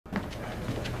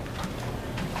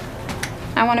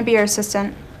I want to be your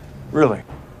assistant. Really?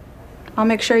 I'll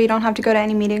make sure you don't have to go to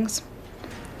any meetings.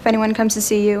 If anyone comes to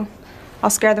see you, I'll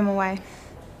scare them away.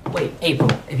 Wait, April,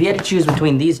 if you had to choose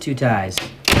between these two ties...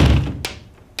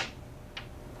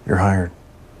 You're hired.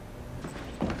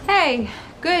 Hey,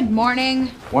 good morning.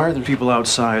 Why are there people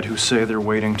outside who say they're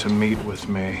waiting to meet with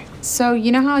me? So,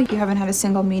 you know how you haven't had a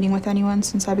single meeting with anyone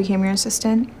since I became your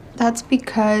assistant? That's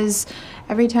because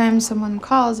every time someone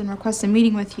calls and requests a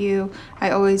meeting with you, I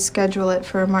always schedule it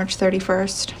for March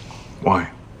 31st.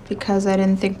 Why? Because I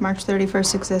didn't think March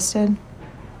 31st existed.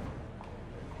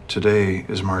 Today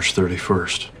is March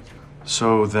 31st.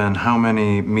 So then how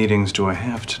many meetings do I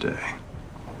have today?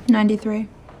 93.